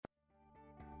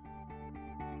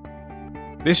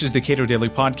This is the Cato Daily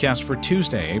Podcast for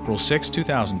Tuesday, April 6,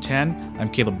 2010. I'm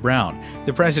Caleb Brown.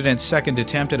 The president's second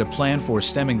attempt at a plan for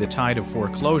stemming the tide of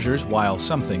foreclosures, while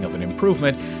something of an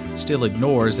improvement, still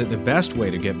ignores that the best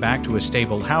way to get back to a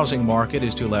stable housing market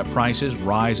is to let prices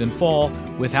rise and fall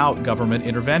without government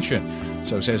intervention.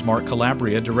 So says Mark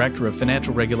Calabria, Director of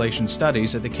Financial Regulation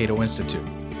Studies at the Cato Institute.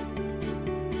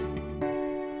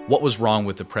 What was wrong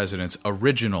with the president's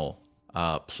original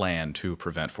plan to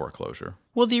prevent foreclosure?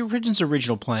 Well, the president's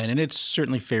original plan, and it's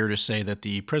certainly fair to say that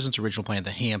the president's original plan,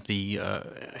 the HAMP, the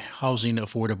Housing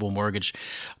Affordable Mortgage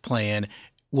Plan,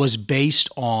 was based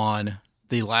on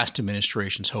the last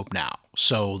administration's Hope Now.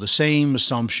 So the same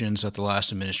assumptions that the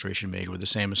last administration made were the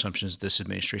same assumptions this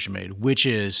administration made, which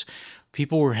is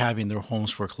people were having their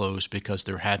homes foreclosed because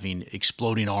they're having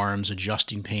exploding arms,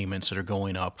 adjusting payments that are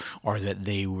going up, or that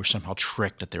they were somehow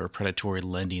tricked, that they were predatory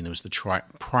lending that was the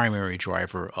primary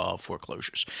driver of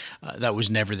foreclosures. That was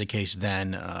never the case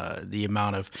then. The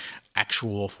amount of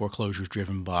actual foreclosures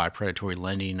driven by predatory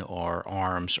lending or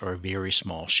arms are a very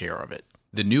small share of it.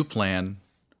 The new plan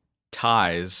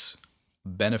ties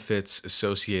benefits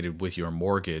associated with your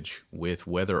mortgage with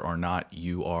whether or not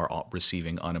you are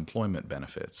receiving unemployment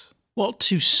benefits. Well,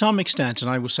 to some extent, and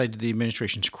I will say to the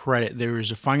administration's credit, there is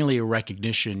finally a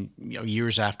recognition,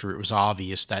 years after it was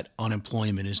obvious that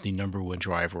unemployment is the number one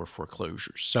driver of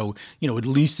foreclosures. So, at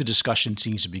least the discussion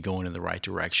seems to be going in the right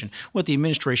direction. What the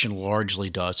administration largely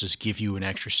does is give you an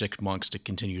extra 6 months to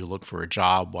continue to look for a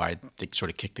job while they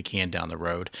sort of kick the can down the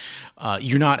road.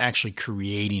 You're not actually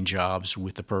creating jobs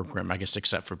with the program, I guess,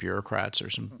 except for bureaucrats or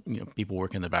some people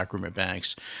working in the back room at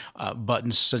banks.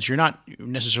 But since you're not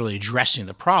necessarily addressing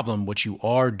the problem, what you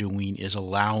are doing is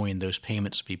allowing those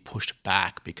payments to be pushed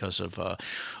back because of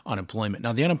unemployment.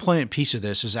 Now, the unemployment piece of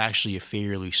this is actually a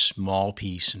fairly small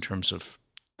piece in terms of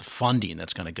the funding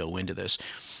that's going to go into this.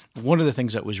 One of the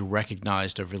things that was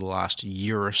recognized over the last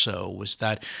year or so was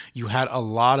that you had a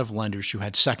lot of lenders who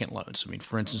had second loans. I mean,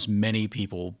 for instance, many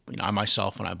people, I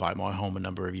myself, when I bought my home a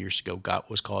number of years ago, got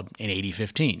what's called an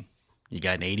 80-15. You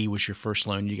got an 80 was your first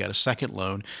loan. You got a second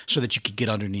loan so that you could get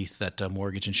underneath that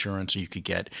mortgage insurance, or you could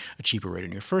get a cheaper rate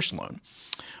on your first loan.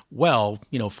 Well,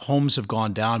 if homes have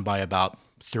gone down by about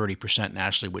 30%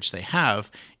 nationally, which they have,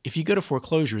 if you go to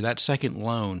foreclosure, that second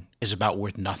loan is about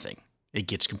worth nothing. It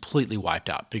gets completely wiped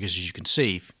out because, as you can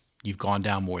see, you've gone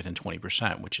down more than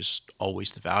 20%, which is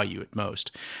always the value at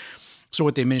most. So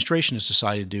what the administration has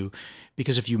decided to do,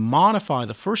 because if you modify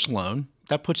the first loan,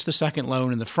 that puts the second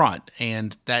loan in the front,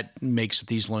 and that makes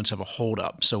these loans have a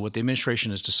holdup. So what the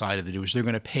administration has decided to do is they're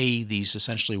going to pay these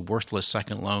essentially worthless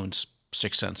second loans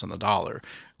 6 cents on the dollar,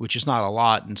 which is not a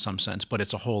lot in some sense, but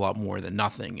it's a whole lot more than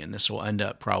nothing. And this will end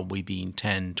up probably being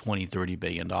 $10, $20, $30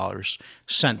 billion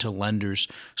sent to lenders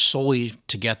solely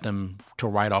to get them to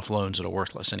write off loans that are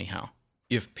worthless anyhow.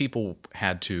 If people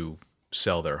had to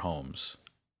sell their homes,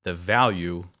 the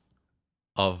value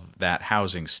of that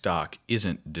housing stock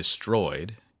isn't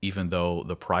destroyed, even though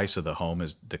the price of the home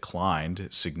has declined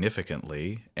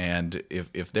significantly. And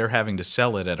if they're having to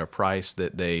sell it at a price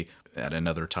that they, at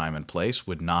another time and place,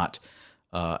 would not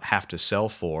have to sell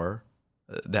for,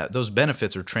 that those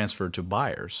benefits are transferred to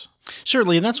buyers.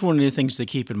 Certainly, and that's one of the things to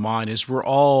keep in mind is we're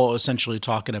all essentially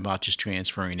talking about just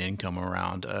transferring income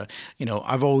around.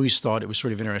 I've always thought it was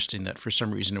sort of interesting that for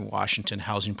some reason in Washington,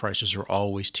 housing prices are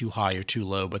always too high or too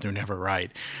low, but they're never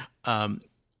right.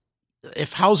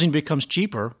 If housing becomes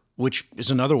cheaper, which is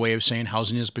another way of saying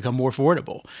housing has become more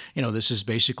affordable. This is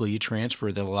basically a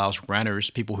transfer that allows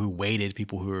renters, people who waited,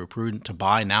 people who are prudent, to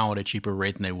buy now at a cheaper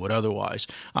rate than they would otherwise.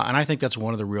 And I think that's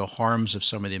one of the real harms of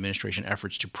some of the administration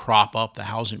efforts to prop up the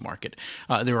housing market.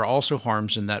 There are also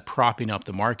harms in that propping up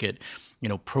the market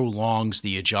prolongs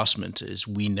the adjustment. As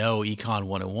we know, Econ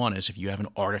 101 is if you have an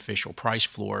artificial price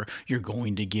floor, you're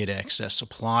going to get excess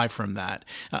supply from that.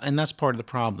 And that's part of the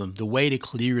problem. The way to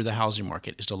clear the housing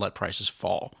market is to let prices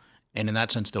fall. And in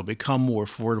that sense, they'll become more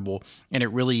affordable. And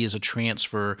it really is a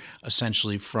transfer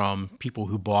essentially from people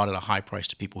who bought at a high price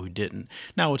to people who didn't.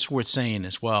 Now, it's worth saying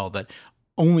as well that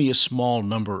only a small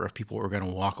number of people are going to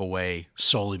walk away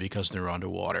solely because they're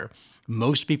underwater.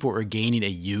 Most people are gaining a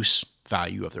use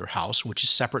value of their house, which is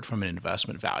separate from an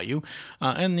investment value.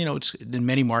 It's in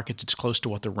many markets, it's close to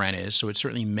what the rent is. So it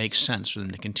certainly makes sense for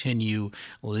them to continue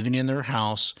living in their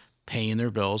house, paying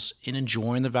their bills, and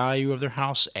enjoying the value of their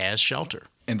house as shelter.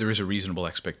 And there is a reasonable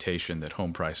expectation that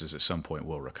home prices at some point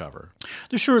will recover.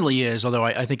 There certainly is, although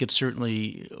I think it's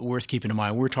certainly worth keeping in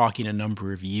mind. We're talking a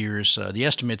number of years. The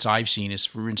estimates I've seen is,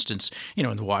 for instance,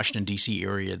 in the Washington, D.C.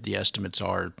 area, the estimates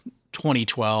are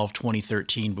 2012,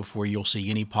 2013 before you'll see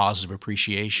any positive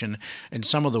appreciation. And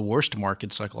some of the worst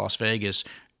markets like Las Vegas,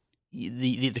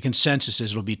 the consensus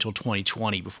is it'll be till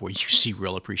 2020 before you see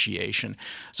real appreciation.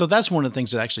 So that's one of the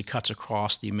things that actually cuts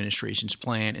across the administration's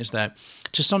plan, is that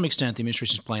to some extent the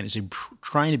administration's plan is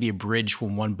trying to be a bridge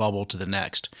from one bubble to the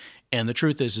next. And the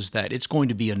truth is that it's going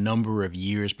to be a number of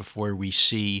years before we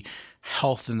see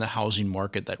health in the housing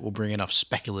market that will bring enough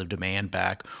speculative demand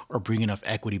back or bring enough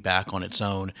equity back on its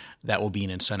own that will be an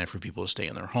incentive for people to stay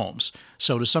in their homes.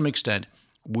 So to some extent,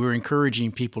 we're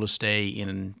encouraging people to stay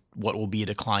in what will be a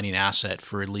declining asset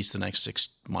for at least the next 6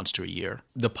 months to a year.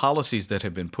 The policies that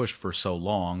have been pushed for so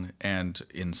long and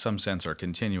in some sense are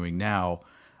continuing now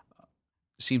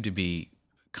seem to be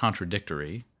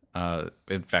contradictory.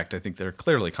 In fact, I think they're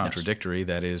clearly contradictory. Yes.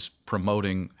 That is,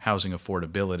 promoting housing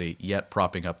affordability, yet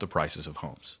propping up the prices of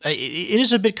homes. It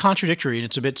is a bit contradictory, and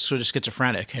it's a bit sort of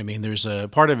schizophrenic. I mean, there's a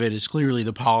part of it is clearly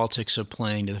the politics of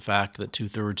playing to the fact that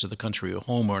 2/3 of the country are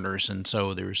homeowners, and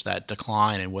so there's that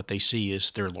decline in what they see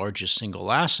as their largest single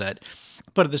asset.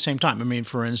 But at the same time, I mean,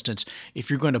 for instance, if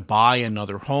you're going to buy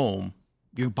another home,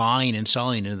 you're buying and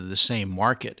selling into the same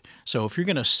market. So if you're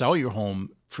going to sell your home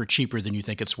for cheaper than you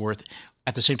think it's worth,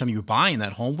 at the same time you're buying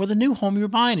that home, well, the new home you're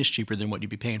buying is cheaper than what you'd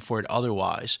be paying for it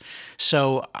otherwise.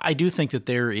 So I do think that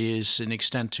there is an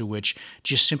extent to which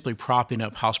just simply propping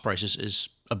up house prices is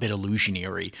a bit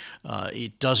illusionary.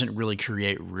 It doesn't really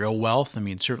create real wealth. I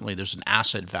mean, certainly there's an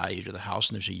asset value to the house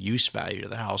and there's a use value to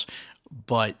the house,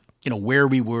 but where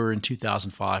we were in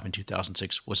 2005 and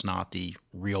 2006 was not the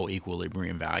real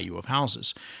equilibrium value of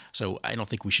houses. So I don't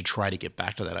think we should try to get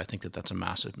back to that. I think that that's a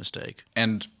massive mistake.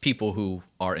 And people who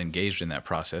are engaged in that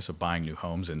process of buying new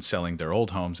homes and selling their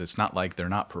old homes, it's not like they're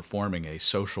not performing a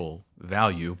social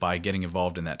value by getting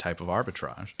involved in that type of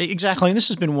arbitrage. Exactly. And this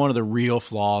has been one of the real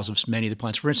flaws of many of the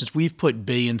plans. For instance, we've put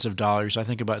billions of dollars, I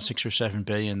think about $6 or $7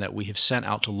 billion, that we have sent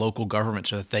out to local government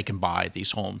so that they can buy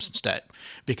these homes instead,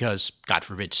 because God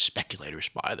forbid speculators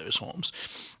buy those homes.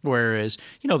 Whereas,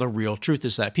 the real truth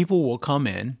is that people will come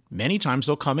in. Many times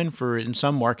they'll come in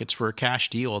some markets for a cash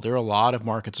deal. There are a lot of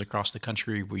markets across the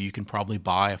country where you can probably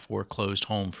buy a foreclosed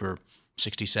home for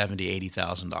 $60,000, $70,000,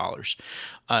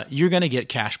 $80,000. You're going to get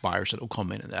cash buyers that will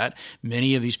come into that.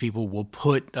 Many of these people will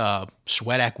put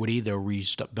sweat equity. They'll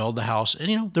rebuild the house,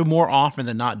 and they're more often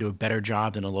than not do a better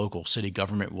job than a local city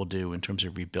government will do in terms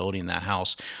of rebuilding that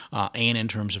house and in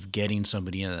terms of getting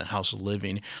somebody in that house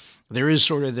living. There is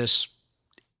sort of this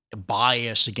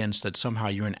bias against that somehow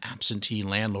you're an absentee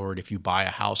landlord if you buy a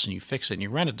house and you fix it and you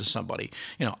rent it to somebody.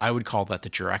 I would call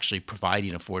that you're actually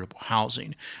providing affordable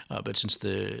housing. But since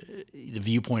the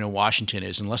viewpoint of Washington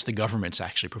is unless the government's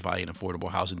actually providing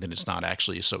affordable housing, then it's not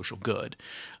actually a social good.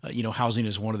 Housing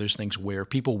is one of those things where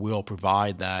people will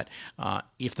provide that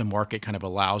if the market kind of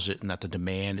allows it and that the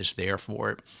demand is there for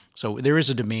it. So there is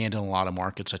a demand in a lot of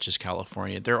markets such as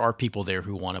California. There are people there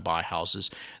who want to buy houses.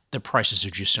 The prices are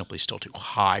just simply still too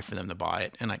high for them to buy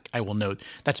it. And I will note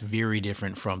that's very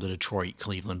different from the Detroit,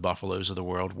 Cleveland, Buffaloes of the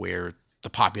world, where the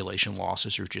population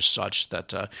losses are just such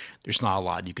that there's not a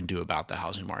lot you can do about the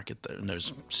housing market in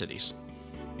those cities.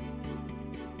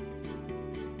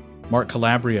 Mark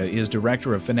Calabria is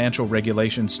Director of Financial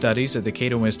Regulation Studies at the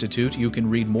Cato Institute. You can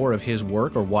read more of his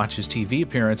work or watch his TV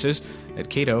appearances at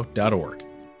cato.org.